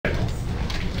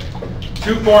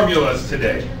two formulas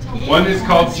today. One is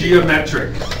called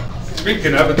geometric.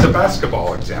 Speaking of, it's a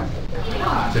basketball example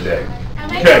today.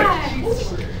 Okay.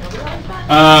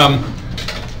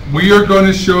 We are going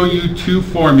to show you two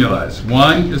formulas.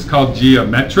 One is called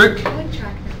geometric.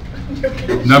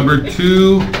 Number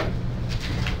two,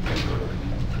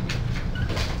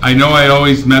 I know I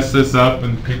always mess this up,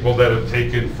 and people that have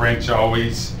taken French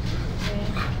always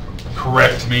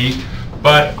correct me,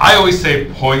 but I always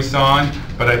say Poisson,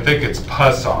 but I think it's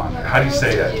Poisson. How do you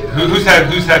say it? Who's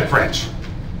had French?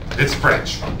 It's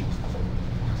French.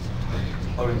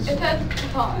 Poisson,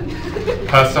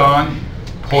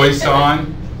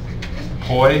 Poisson,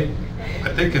 Poi. I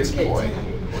think it's Poi.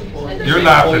 You're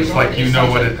laughing like you know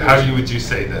what it. How would you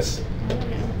say this?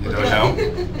 You don't know?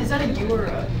 Is that a U or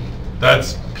a?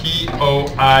 That's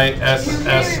Poisson.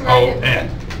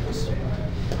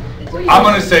 I'm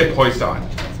going to say Poisson.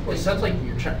 It sounds like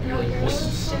you're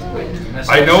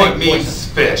I know it means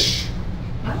fish.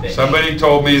 Somebody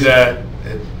told me that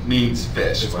it means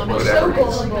fish, whatever it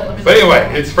is. But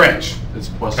anyway, it's French. It's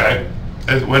Poisson.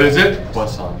 Okay. What is it?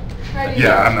 Poisson.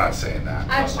 Yeah, I'm not saying that.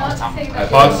 I'm not saying that.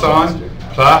 Poisson.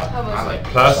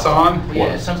 Poisson.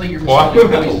 Yeah, it sounds like you're What? Poisson.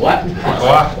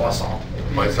 Poisson.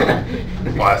 Poisson.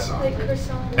 Like croissant.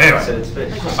 Anyway, So it's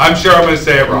fish. I'm sure I'm going to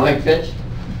say it wrong. Like fish?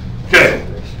 Okay.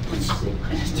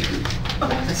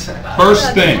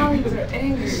 First thing.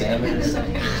 Salmon?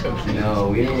 No,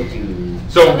 we don't do.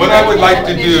 So what I would like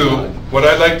to do, what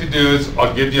I'd like to do is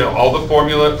I'll give you all the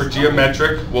formula for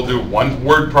geometric. We'll do one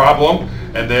word problem,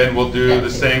 and then we'll do the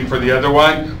same for the other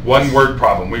one. One word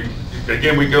problem. We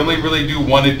can only really do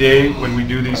one a day when we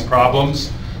do these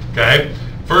problems. Okay.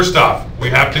 First off, we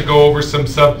have to go over some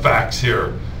sub-facts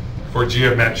here for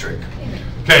geometric.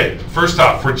 Okay. First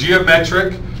off, for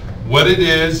geometric, what it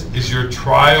is your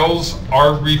trials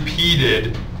are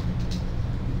repeated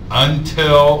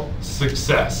until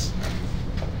success.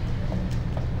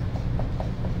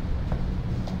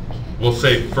 We'll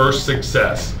say first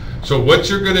success. So what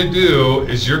you're going to do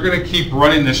is you're going to keep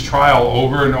running this trial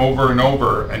over and over and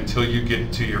over until you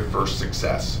get to your first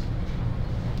success.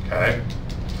 Okay?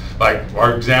 Like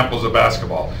our examples of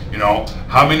basketball. You know,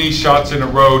 how many shots in a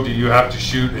row do you have to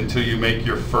shoot until you make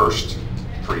your first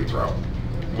free throw?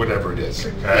 Whatever it is. For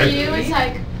Okay? you, it's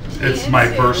like. It's my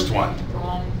first one.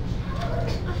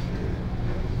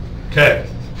 Okay,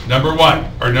 number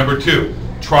two,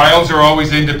 trials are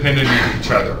always independent of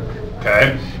each other,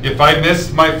 okay? If I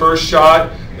miss my first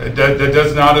shot, that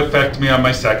does not affect me on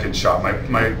my second shot.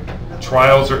 My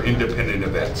trials are independent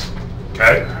events,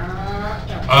 okay?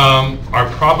 Our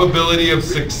probability of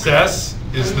success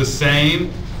is the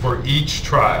same for each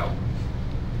trial,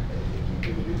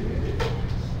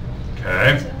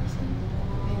 okay?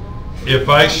 If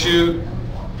I shoot,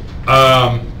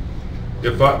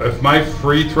 if my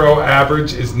free throw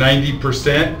average is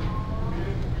 90%,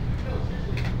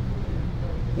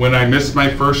 when I miss my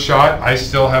first shot, I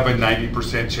still have a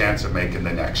 90% chance of making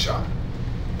the next shot.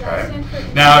 Okay.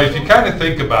 Now, if you kind of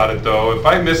think about it, though, if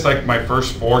I miss like my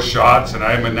first 4 shots and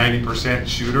I'm a 90%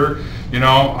 shooter, you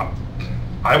know,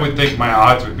 I would think my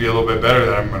odds would be a little bit better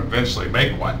that I'm going to eventually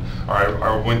make one, or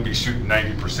I wouldn't be shooting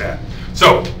 90%.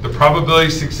 So the probability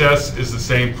of success is the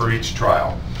same for each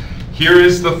trial. Here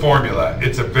is the formula.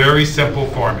 It's a very simple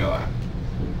formula.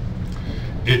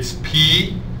 It's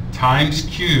P times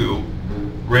Q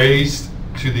raised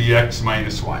to the x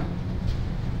minus 1.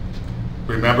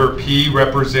 Remember, P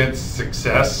represents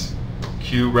success,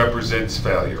 Q represents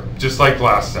failure, just like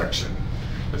last section.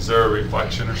 Is there a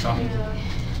reflection or something? Yeah.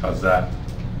 How's that?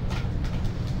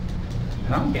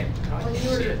 No?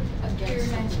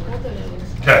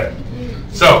 Okay,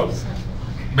 so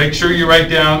make sure you write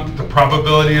down the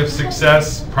probability of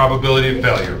success, probability of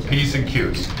failure, P's and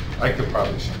Q's. I could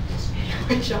probably show this.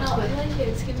 No, I like it.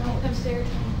 It's giving me some serotonin.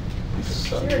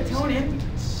 Serotonin?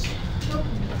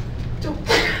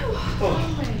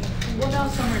 Well, now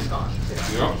summer's gone.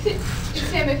 Yeah.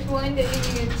 Sam, if one day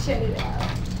you can shut it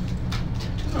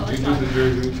out. Did you do the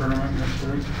Jersey tournament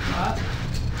yesterday?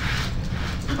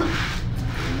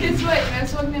 Guess what? I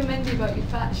was talking to Mendy about your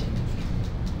fashion.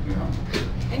 Yeah.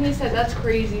 And he said, that's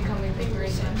crazy coming from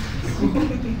Grayson.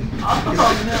 Oh,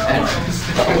 no.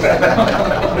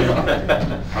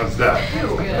 How's that?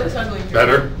 Yeah, that's ugly.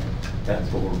 Better? That's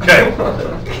what we're. Okay.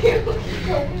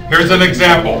 Here's an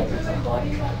example. His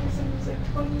body fat percent was like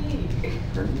 28.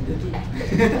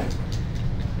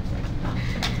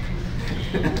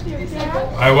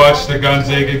 I watched the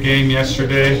Gonzaga game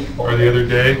yesterday, or the other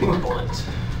day.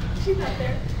 She's not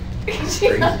there.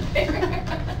 She's not there.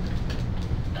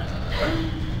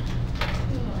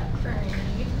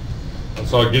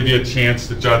 So So I'll give you a chance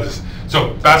to judge this.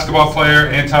 So basketball player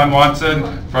Anton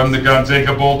Watson from the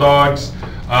Gonzaga Bulldogs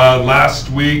last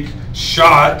week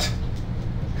shot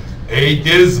a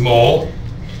dismal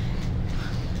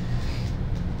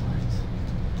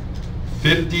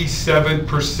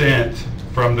 57%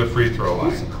 from the free throw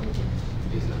line.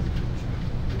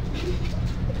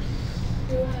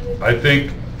 I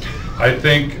think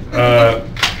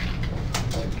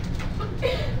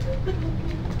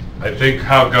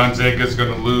how Gonzaga is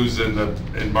going to lose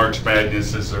in March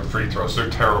Madness is their free throws. They're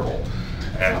terrible,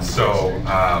 and so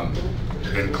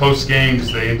in close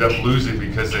games they end up losing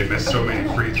because they miss so many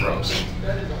free throws.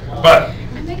 But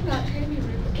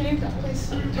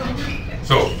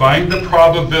so find the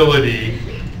probability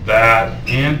that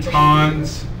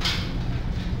Anton's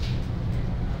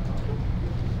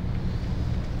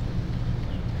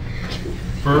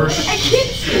first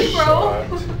shot.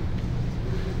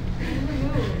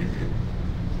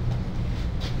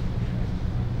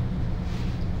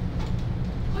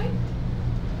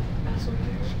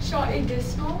 Shot a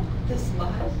dismal?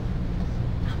 Dismal?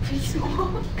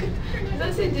 Dismal? Does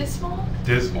that say dismal?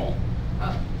 Dismal.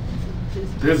 Oh.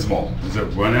 Dismal. Is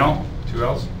it one L? Two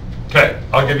L's? Okay,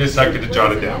 I'll give you a second to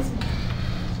jot it down.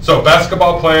 So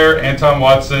basketball player Anton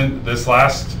Watson this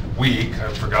last week,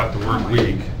 I forgot the word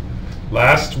week,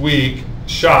 last week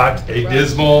shot a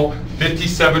dismal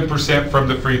 57% from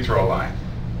the free throw line.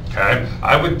 Okay,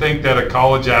 I would think that a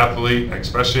college athlete,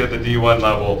 especially at the D1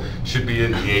 level, should be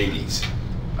in the 80s,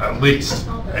 at least.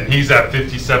 And he's at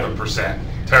 57%.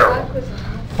 Terrible.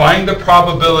 Find the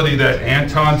probability that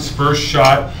Anton's first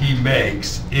shot he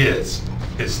makes is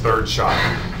his third shot.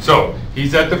 So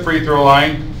he's at the free throw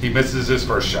line, he misses his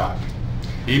first shot.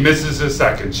 He misses his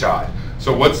second shot.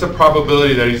 So what's the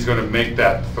probability that he's going to make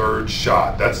that third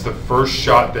shot? That's the first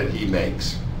shot that he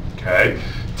makes. Okay?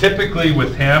 Typically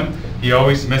with him, he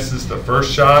always misses the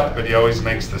first shot, but he always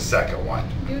makes the second one.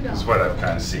 Is what I've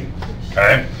kind of seen.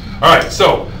 Okay? All right,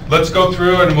 so let's go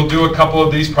through and we'll do a couple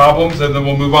of these problems and then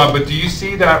we'll move on. But do you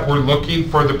see that we're looking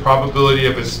for the probability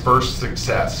of his first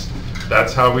success?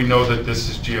 That's how we know that this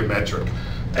is geometric.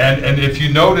 And if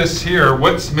you notice here,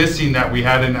 what's missing that we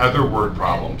had in other word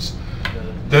problems?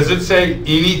 Does it say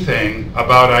anything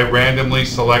about I randomly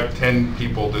select 10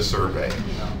 people to survey?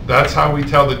 That's how we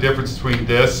tell the difference between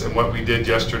this and what we did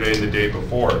yesterday and the day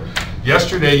before.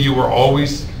 Yesterday you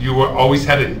always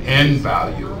had an n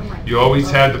value. You always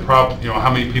had the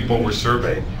how many people were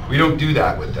surveyed. We don't do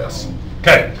that with this.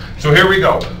 Okay, so here we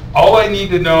go. All I need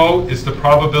to know is the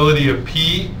probability of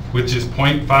P, which is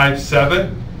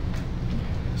 0.57.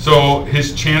 So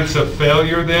his chance of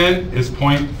failure then is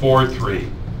 0.43.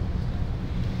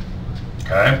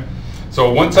 Okay, so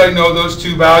once I know those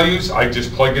two values, I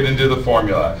just plug it into the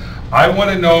formula. I want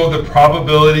to know the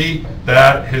probability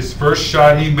that his first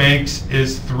shot he makes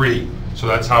is 3. So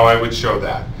that's how I would show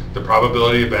that. The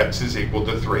probability of X is equal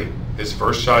to 3. His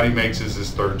first shot he makes is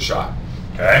his third shot.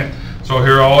 Okay, so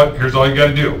here's all you got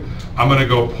to do. I'm going to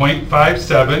go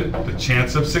 0.57, the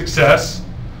chance of success,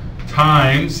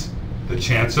 times the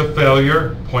chance of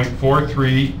failure,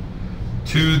 0.43,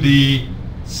 to the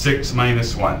 6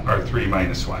 minus 1, or 3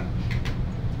 minus 1.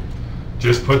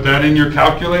 Just put that in your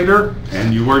calculator,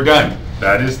 and you are done.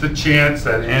 That is the chance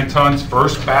that Anton's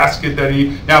first basket that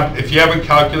he... Now, if you haven't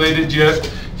calculated yet,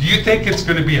 do you think it's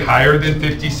going to be higher than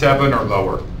 57 or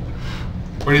lower?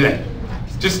 What do you think?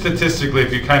 Just statistically,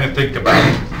 if you kind of think about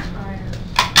it.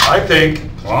 I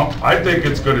think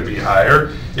it's going to be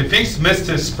higher. If he's missed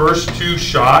his first 2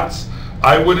 shots,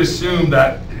 I would assume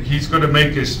that he's going to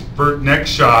make his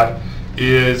next shot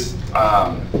is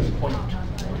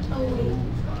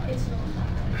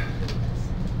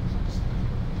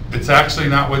it's actually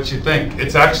not what you think.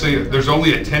 It's actually, there's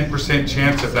only a 10%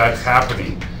 chance of that's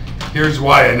happening. Here's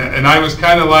why, and I was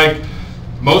kind of like,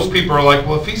 most people are like,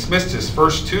 well, if he's missed his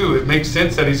first 2, it makes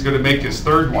sense that he's going to make his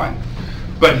third one.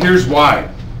 But here's why.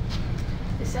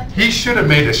 He should have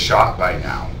made a shot by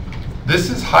now. This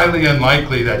is highly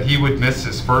unlikely that he would miss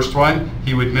his first one,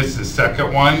 he would miss his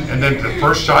second one, and then the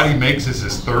first shot he makes is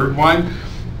his third one.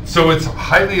 So it's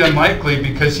highly unlikely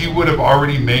because he would have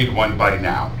already made one by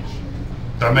now.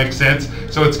 That makes sense?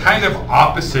 So it's kind of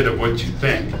opposite of what you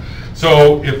think.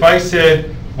 So if I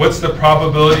said, what's the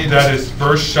probability that his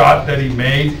first shot that he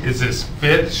made is his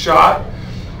 5th shot?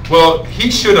 Well, he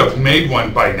should have made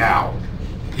one by now.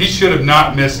 He should have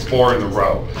not missed 4 in a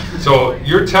row. So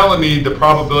you're telling me the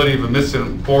probability of him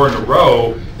missing 4 in a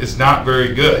row is not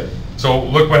very good. So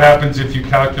look what happens if you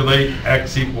calculate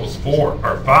x equals 4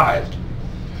 or 5.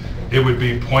 It would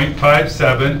be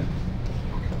 0.57,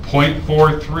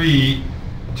 0.43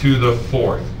 to the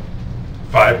 4th.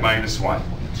 5 minus 1.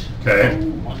 Okay.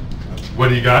 What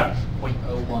do you got?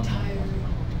 0.01.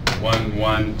 1,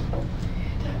 1.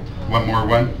 One more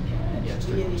one? Yes,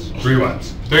 3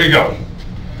 ones. There you go.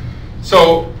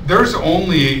 So there's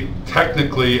only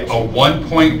technically a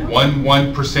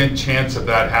 1.11% chance of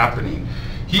that happening.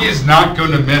 He is not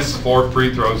going to miss 4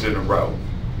 free throws in a row.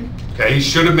 Okay, he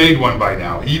should have made one by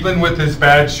now, even with his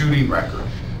bad shooting record.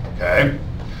 Okay.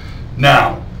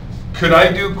 Now, could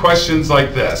I do questions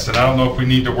like this? And I don't know if we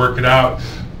need to work it out,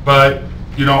 but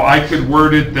you know, I could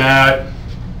word it that,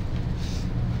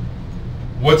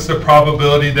 what's the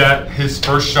probability that his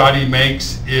first shot he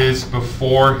makes is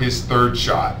before his third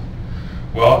shot?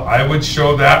 Well, I would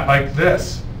show that like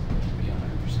this.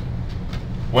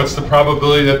 What's the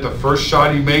probability that the first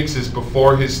shot he makes is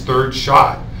before his third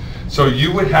shot? So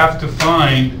you would have to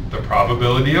find the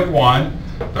probability of 1,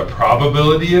 the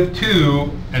probability of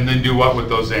 2, and then do what with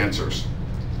those answers?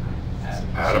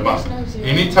 Add them up.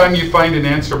 Anytime you find an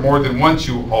answer more than once,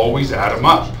 you always add them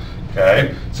up.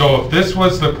 Okay? So if this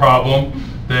was the problem,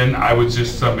 then I would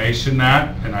just summation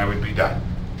that, and I would be done.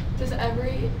 Does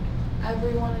every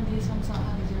one of these ones not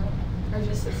have a 0? Or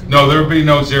just this? No, there would be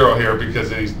no 0 here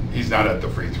because he's not at the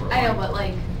free throw line. I know, but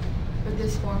like, with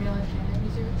this formula, can it be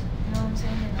 0? You know what I'm saying?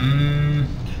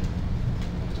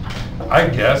 I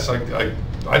guess.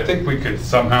 I think we could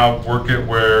somehow work it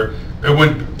where it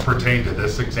wouldn't pertain to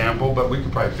this example, but we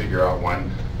could probably figure out one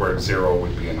where 0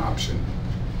 would be an option.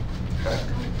 Okay.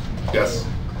 Yes?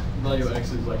 Value of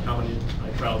X is like how many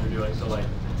like trials you're doing, so like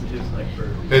his like for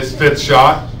His 5th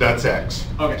shot, that's X.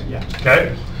 okay, yeah.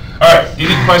 Okay? All right,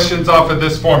 any questions off of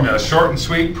this formula? Short and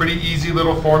sweet, pretty easy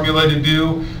little formula to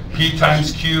do. P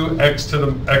times Q, X to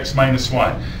the X minus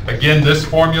 1. Again, this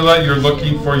formula, you're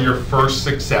looking for your first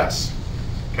success.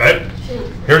 Okay?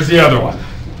 Here's the other one.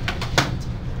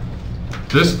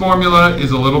 This formula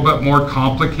is a little bit more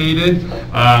complicated,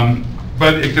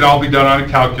 but it can all be done on a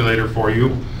calculator for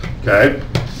you. Okay?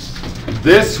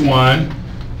 This one,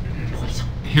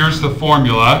 here's the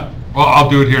formula. Well, I'll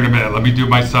do it here in a minute. Let me do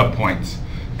my subpoints.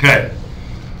 Okay.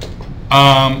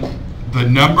 The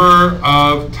number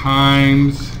of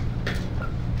times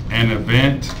an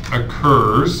event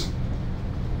occurs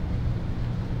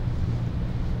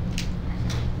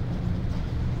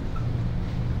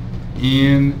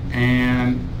in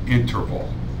an interval.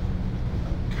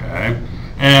 Okay.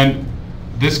 And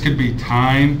this could be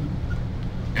time,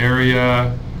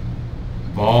 area,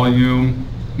 volume.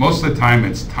 Most of the time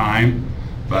it's time,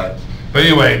 but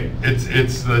anyway,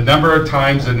 it's the number of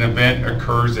times an event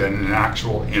occurs in an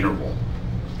actual interval.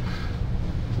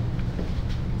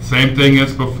 Same thing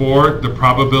as before, the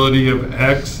probability of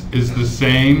X is the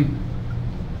same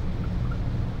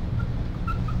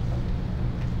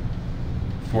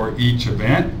for each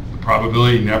event. The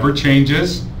probability never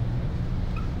changes.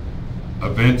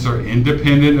 Events are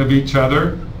independent of each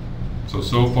other.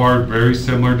 So far, very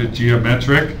similar to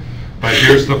geometric, but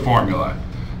here's the formula.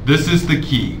 This is the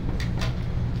key.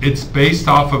 It's based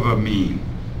off of a mean.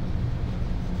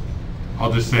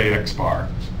 I'll just say X bar.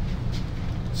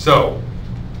 So,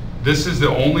 this is the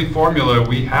only formula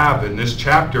we have in this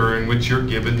chapter in which you're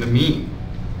given the mean.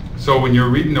 So when you're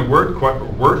reading a word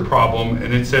problem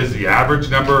and it says the average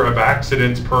number of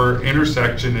accidents per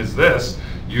intersection is this,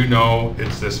 you know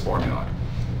it's this formula.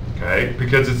 Okay?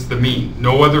 Because it's the mean.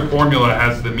 No other formula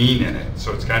has the mean in it,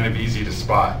 so it's kind of easy to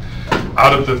spot.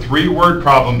 Out of the 3 word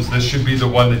problems, this should be the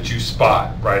one that you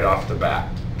spot right off the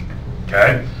bat.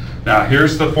 Okay? Now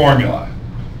here's the formula.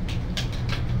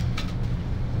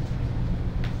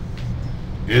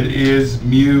 It is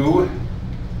mu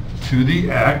to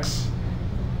the x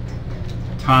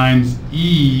times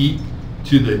e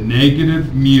to the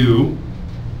negative mu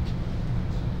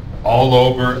all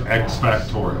over x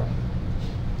factorial.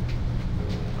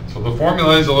 So the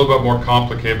formula is a little bit more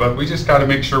complicated, but we just got to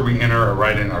make sure we enter it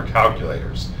right in our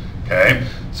calculators. Okay?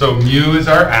 So mu is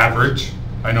our average.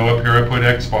 I know up here I put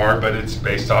x bar, but it's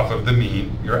based off of the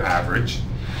mean, your average.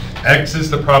 X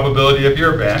is the probability of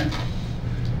your event.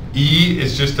 E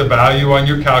is just a value on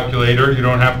your calculator. You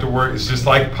don't have to worry. It's just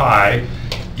like pi.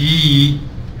 E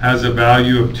has a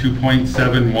value of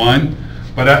 2.71,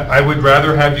 but I would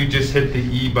rather have you just hit the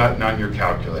E button on your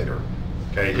calculator.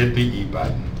 Okay, hit the E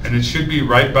button. And it should be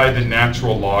right by the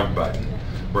natural log button.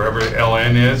 Wherever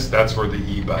ln is, that's where the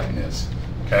E button is.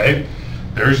 Okay,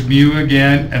 there's mu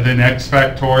again, and then x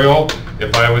factorial.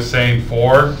 If I was saying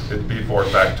 4, it'd be 4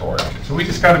 factorial. So we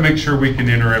just got to make sure we can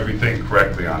enter everything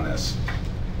correctly on this.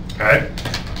 Okay,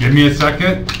 give me a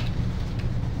second.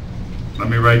 Let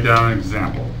me write down an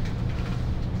example.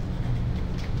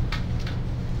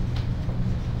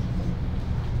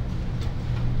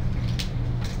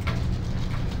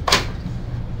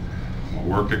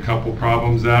 We'll work a couple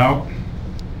problems out.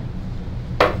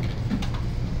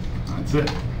 That's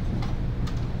it.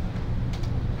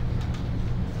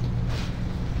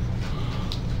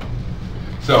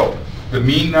 So, the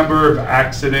mean number of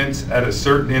accidents at a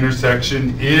certain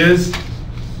intersection is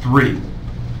 3.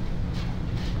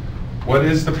 What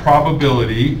is the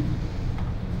probability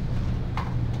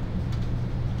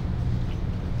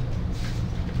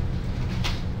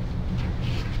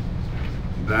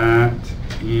that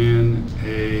in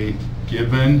a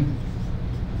given,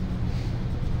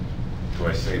 do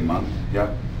I say month?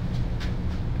 Yep.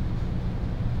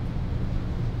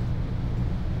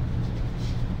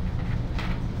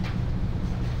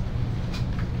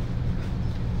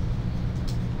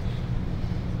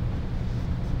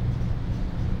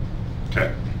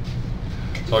 Okay.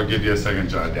 So I'll give you a second to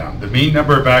jot it down. The mean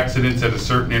number of accidents at a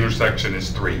certain intersection is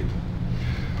 3.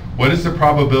 What is the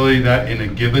probability that in a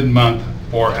given month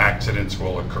 4 accidents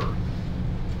will occur?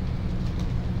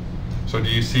 So do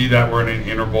you see that we're in an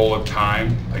interval of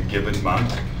time, a given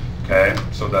month? Okay,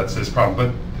 so that's this problem.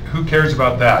 But who cares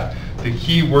about that? The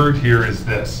key word here is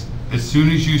this. As soon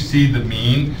as you see the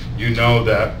mean, you know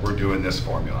that we're doing this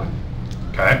formula.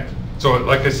 Okay? So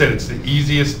like I said, it's the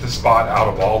easiest to spot out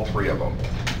of all 3 of them.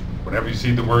 Whenever you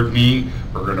see the word mean,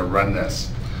 we're going to run this.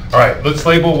 All right, let's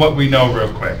label what we know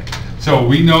real quick. So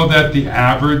we know that the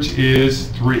average is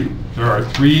 3. There are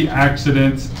 3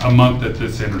 accidents a month at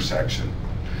this intersection.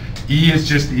 E is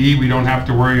just E, we don't have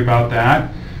to worry about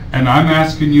that. And I'm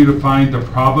asking you to find the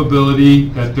probability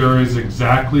that there is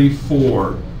exactly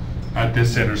 4 at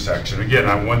this intersection. Again,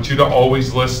 I want you to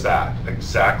always list that.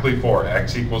 Exactly 4,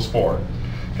 x equals 4.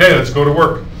 Okay, let's go to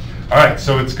work. All right,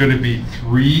 so it's going to be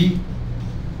 3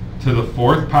 to the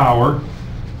 4th power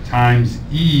times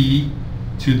e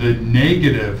to the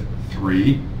negative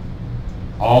 3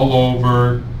 all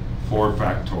over 4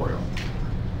 factorial.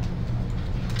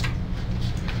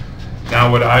 Now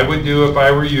what I would do if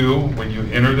I were you, when you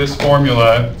enter this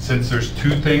formula, since there's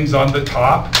 2 things on the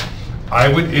top, I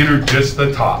would enter just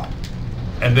the top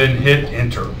and then hit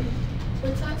enter.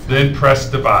 What's that? Then press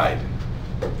divide.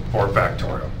 4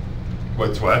 factorial.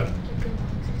 What's what?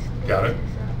 Got it?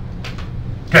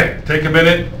 Okay, take a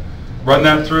minute, run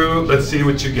that through, let's see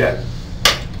what you get.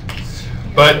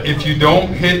 But if you don't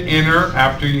hit enter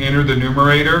after you enter the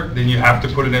numerator, then you have to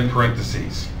put it in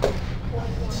parentheses.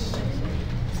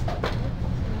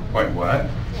 Wait, what?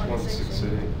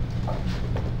 168.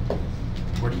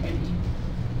 Where do you get E?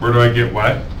 Where do I get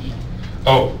what?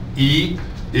 Oh, E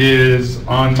is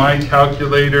on my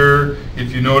calculator.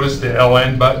 If you notice the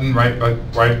LN button right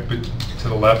to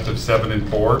the left of 7 and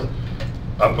 4,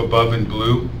 up above in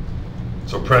blue.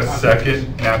 So press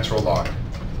second, natural log.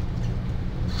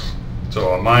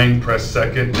 So on mine, press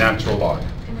second, natural log.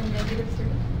 And then negative 3.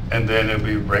 And then it'll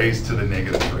be raised to the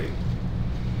negative 3.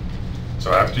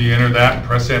 So after you enter that,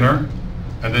 press enter,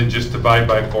 and then just divide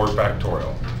by 4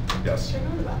 factorial. Yes?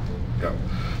 Yep.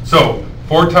 So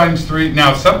 4 times 3,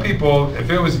 now some people,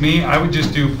 if it was me, I would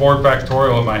just do 4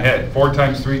 factorial in my head. 4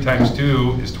 times 3 times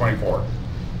 2 is 24.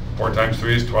 4 times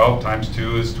 3 is 12, times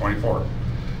 2 is 24.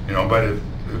 You know, but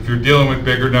if you're dealing with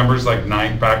bigger numbers like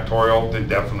 9 factorial, then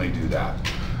definitely do that.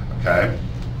 Okay?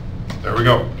 There we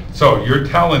go. So you're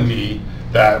telling me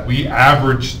that we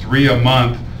average 3 a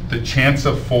month. The chance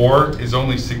of 4 is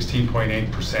only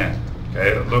 16.8%.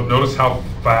 Okay, notice how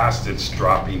fast it's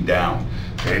dropping down.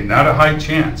 Okay, not a high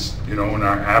chance, you know, when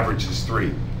our average is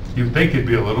 3. You'd think it'd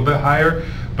be a little bit higher,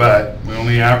 but we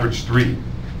only average 3.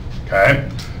 Okay,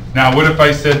 now what if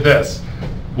I said this?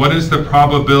 What is the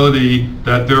probability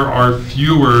that there are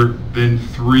fewer than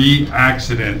 3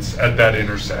 accidents at that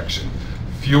intersection?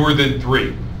 Fewer than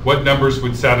 3. What numbers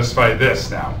would satisfy this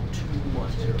now?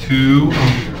 2,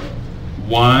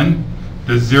 1.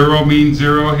 Does 0 mean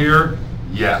 0 here?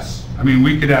 Yes. I mean,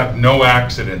 we could have no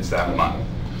accidents that month.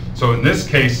 So in this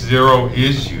case, 0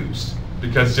 is used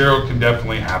because 0 can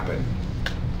definitely happen.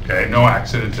 Okay, no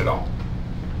accidents at all.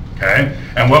 Okay,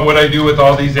 and what would I do with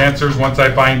all these answers once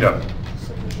I find them?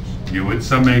 You would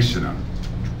summation them.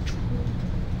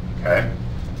 Okay.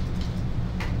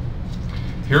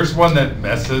 Here's one that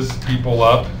messes people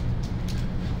up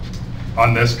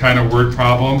on this kind of word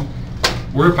problem.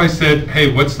 Where if I said,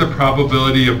 hey, what's the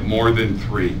probability of more than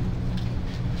 3?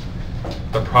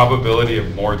 The probability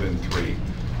of more than 3.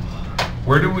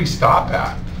 Where do we stop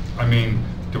at? I mean,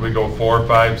 do we go 4,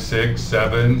 5, 6,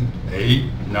 7, 8,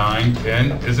 9,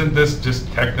 10? Isn't this just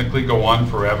technically go on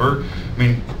forever? I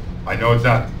mean, I know it's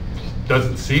not,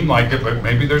 doesn't seem like it, but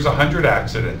maybe there's 100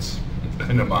 accidents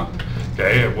in a month,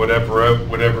 okay,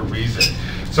 whatever reason.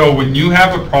 So when you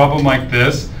have a problem like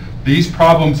this, these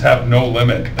problems have no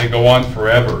limit. They go on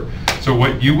forever. So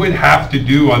what you would have to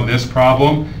do on this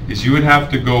problem is you would have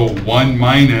to go 1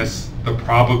 minus the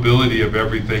probability of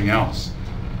everything else.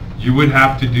 You would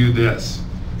have to do this.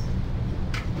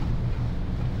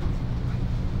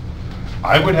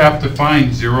 I would have to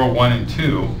find 0, 1, and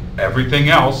 2. Everything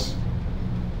else,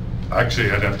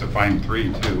 actually I'd have to find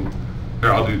 3 too.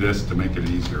 Here, I'll do this to make it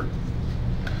easier.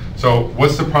 So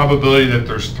what's the probability that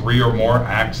there's 3 or more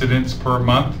accidents per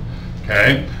month?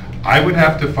 Okay, I would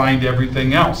have to find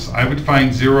everything else. I would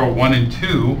find 0, 1, and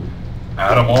 2,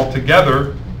 add them all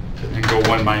together, and go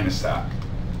 1 minus that.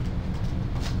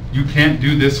 You can't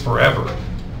do this forever,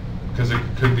 because it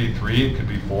could be 3, it could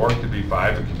be 4, it could be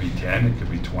 5, it could be 10, it could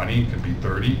be 20, it could be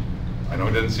 30. I know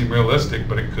it doesn't seem realistic,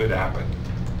 but it could happen.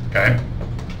 Okay?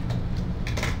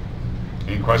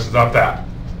 Any questions off that?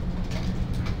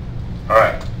 All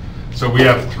right. So we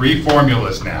have 3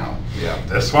 formulas now. We have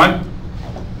this one,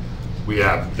 we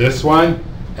have this one,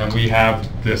 and we have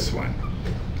this one.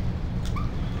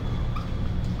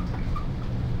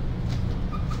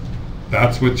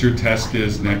 That's what your test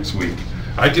is next week.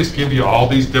 I just give you all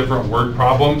these different word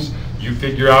problems. You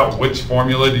figure out which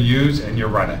formula to use and you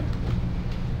run it.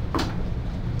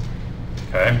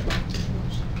 Okay?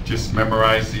 Just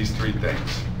memorize these 3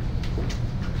 things.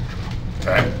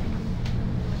 Okay?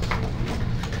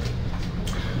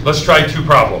 Let's try 2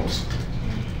 problems.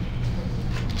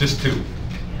 Just 2.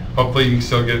 Hopefully you can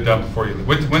still get it done before you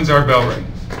leave. When's our bell ring?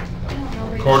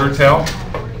 Quarter till?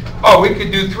 Oh, we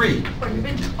could do 3.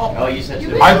 Oh, you said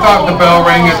 2. I thought the bell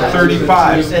rang at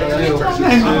 35. You said 2.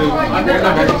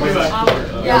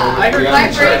 Yeah, my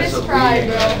brain is fried,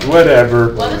 bro.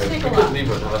 Whatever. Let us take a lap.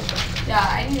 Yeah,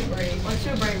 I need a break. Let's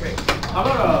do a brain break. How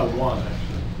about 1,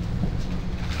 actually?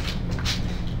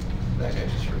 That guy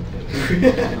just ripped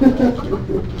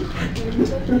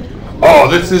it. Oh,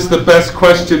 this is the best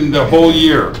question the whole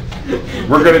year.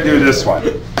 We're going to do this one.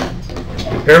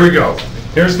 Here we go.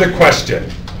 Here's the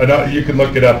question. I know you can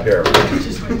look it up here.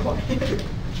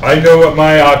 I know what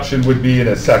my option would be in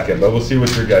a second, but we'll see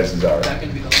what your guys's are.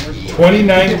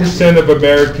 29% of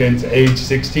Americans aged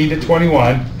 16 to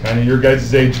 21, kind of your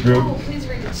guys' age group,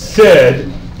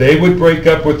 said they would break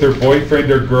up with their boyfriend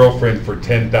or girlfriend for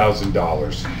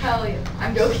 $10,000. Hell yeah.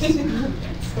 I'm joking.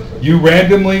 You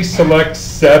randomly select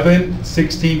 7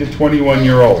 16 to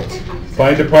 21-year-olds.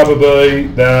 Find a probability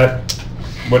that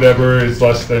whatever is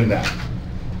less than that.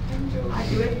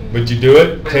 Would you do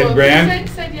it? 10 grand?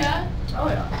 Said yeah. Oh,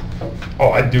 yeah.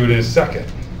 Oh, I'd do it in a second.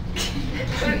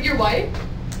 Your wife?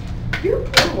 Your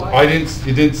wife.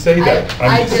 You didn't say that.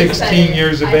 I'm 16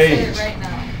 years of age. I said it right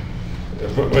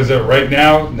now. Was it right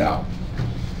now? No.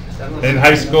 In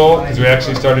high school, because we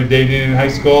actually started dating in high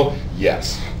school,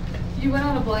 yes. You went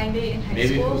on a blind date in high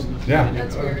school? Yeah.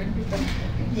 That's weird.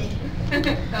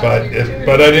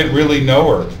 But I didn't really know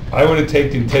her. I would have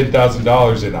taken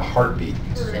 $10,000 in a heartbeat.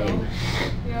 For real?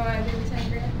 You know what I do with 10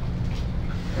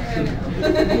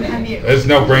 grand? It's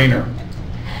no brainer.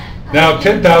 Now,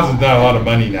 10,000 is not a lot of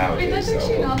money nowadays. Wait, that's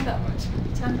actually So. not that much.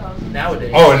 10,000.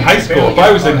 Nowadays. Oh, in high school. If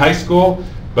I was in high school,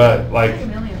 but like, $1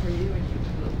 million for you.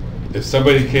 if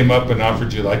somebody came up and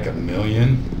offered you like $1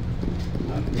 million,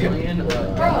 Million? Bro,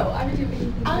 I would do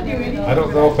anything. I'll do anything. I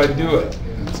don't know if I'd do it.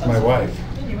 It's my wife.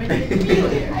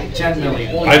 10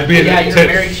 million. I'd be in Yeah, the you're 10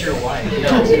 married to your wife.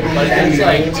 No, but it's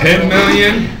like 10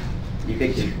 million? You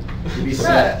think you'd be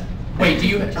set. Wait, are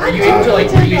you able to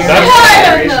like remarry? I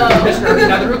don't know. Just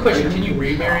another real question. Can you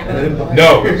remarry them?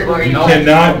 No, you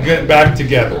cannot get back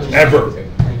together, ever.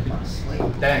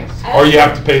 Thanks. Or you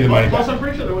have to pay the money Plus, I'm back.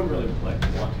 pretty sure they wouldn't really like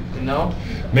want to. No?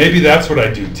 Maybe that's what I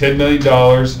do, $10 million.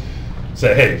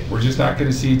 Say, hey, we're just not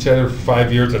gonna see each other for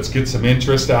 5 years, let's get some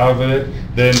interest out of it,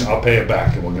 then I'll pay it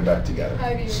back and we'll get back together.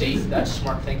 See, that's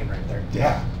smart thinking right there.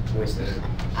 Yeah.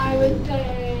 I would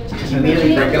say.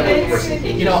 Immediately break up with the person.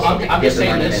 You know, I'm just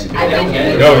saying this. They don't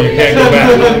get it. No, you can't go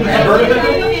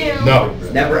back. No,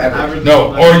 Never ever.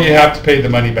 no, or you have to pay the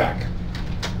money back.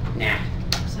 Nah.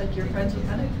 It's like you're friends with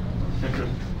Bennett.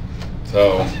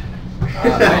 So,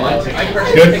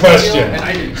 Good question. And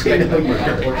I didn't expect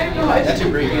that. That's a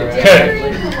great idea.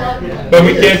 okay, but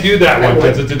we can't do that one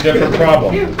because it's a different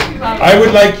problem. I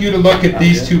would like you to look at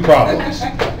these 2 problems.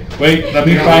 Wait, let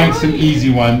me find some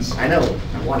easy ones. I know.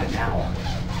 I want it now.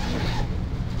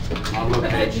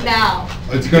 Now.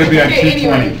 It's gonna be on Okay,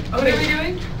 220. anyway, what are we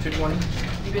doing? 220?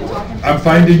 You've been talking. I'm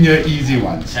finding you easy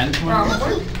ones. 10, For our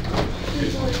homework?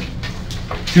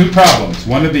 2 problems,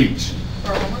 1 of each. For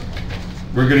our homework?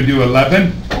 We're gonna do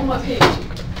 11 On what page?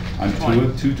 on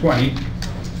 220.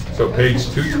 So page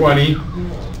 220.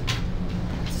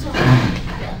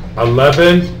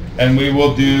 11, and we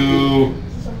will do,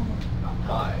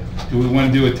 5. do we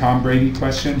want to do a Tom Brady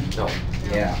question? No.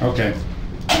 Yeah. Okay.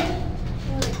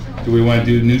 Do we want to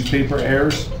do newspaper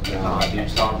errors? No. Dude,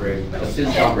 Tom Brady. Let's do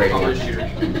Tom Brady. College shooter.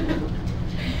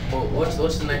 Well, what's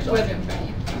the next Wait a option?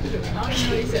 minute. I don't know what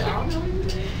he said. I don't know what he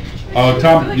said. Oh,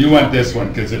 Tom, you want this one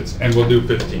because and we'll do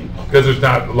 15 because there's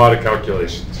not a lot of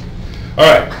calculations. All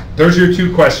right, those are your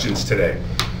 2 questions today.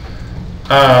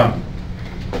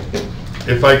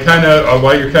 If I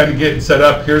while you're kind of getting set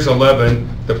up, here's 11.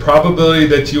 The probability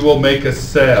that you will make a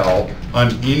sale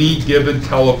on any given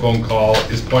telephone call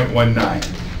is 0.19.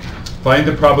 Find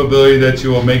the probability that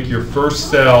you will make your first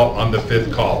sale on the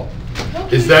 5th call.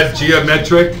 Is that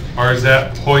geometric or is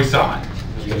that Poisson?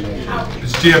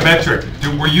 It's geometric.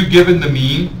 Were you given the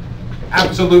mean?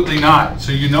 Absolutely not.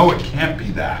 So you know it can't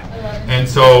be that. And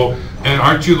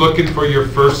aren't you looking for your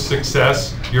first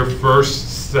success, your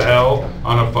first sale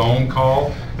on a phone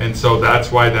call? And so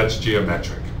that's why that's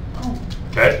geometric.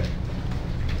 Okay?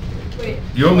 Wait.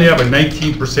 You only have a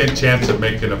 19% chance of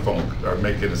making a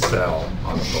sale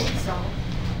on the phone.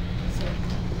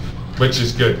 Which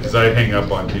is good because I hang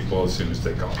up on people as soon as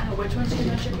they call. Which one's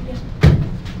geometric again?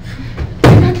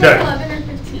 Okay. 11 or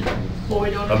 15? Well, we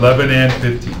don't. 11 and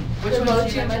 15. Which They're one's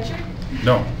both geometric? geometric?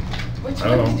 No. Which I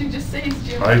don't one know. did you just say is I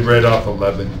geometric? read off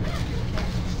 11.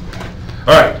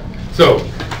 All right, so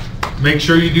make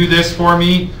sure you do this for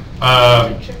me.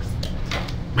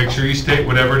 Make sure you state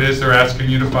whatever it is they're asking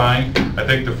you to find. I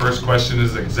think the first question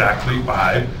is exactly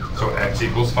 5, so x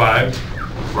equals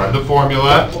 5. Run the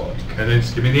formula, and then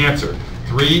just give me the answer.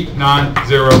 3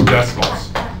 non-zero decimals.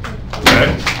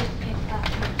 Okay?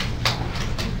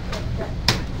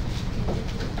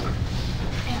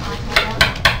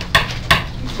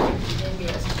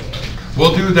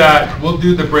 We'll do that. We'll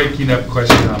do the breaking up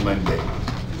question on Monday.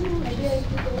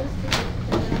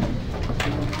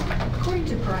 According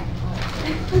to Brian.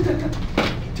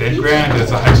 10 grand as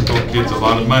a high school kid's a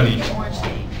lot of money. Orange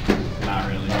thing.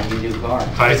 Not really. And we do car.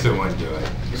 Tyson wouldn't do it.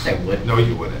 Just say would. No,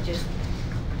 you wouldn't. Just.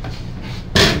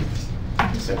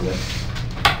 Just say would.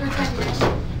 For 10 grand.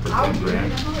 For 10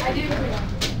 grand. I do.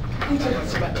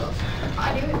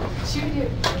 I do it. She would do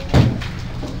it.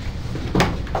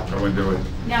 I wouldn't do it.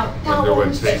 Now, Wonder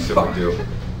what Tyson would do.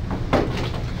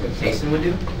 What Jason would do?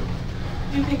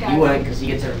 You think I He would? wouldn't because he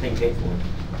gets everything paid for.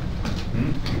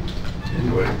 Hmm? He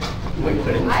would. He wouldn't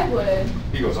put it in. I would.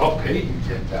 He goes, I'll pay you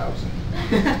 10,000.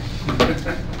 You're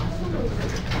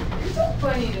so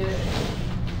funny, dude.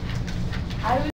 I would.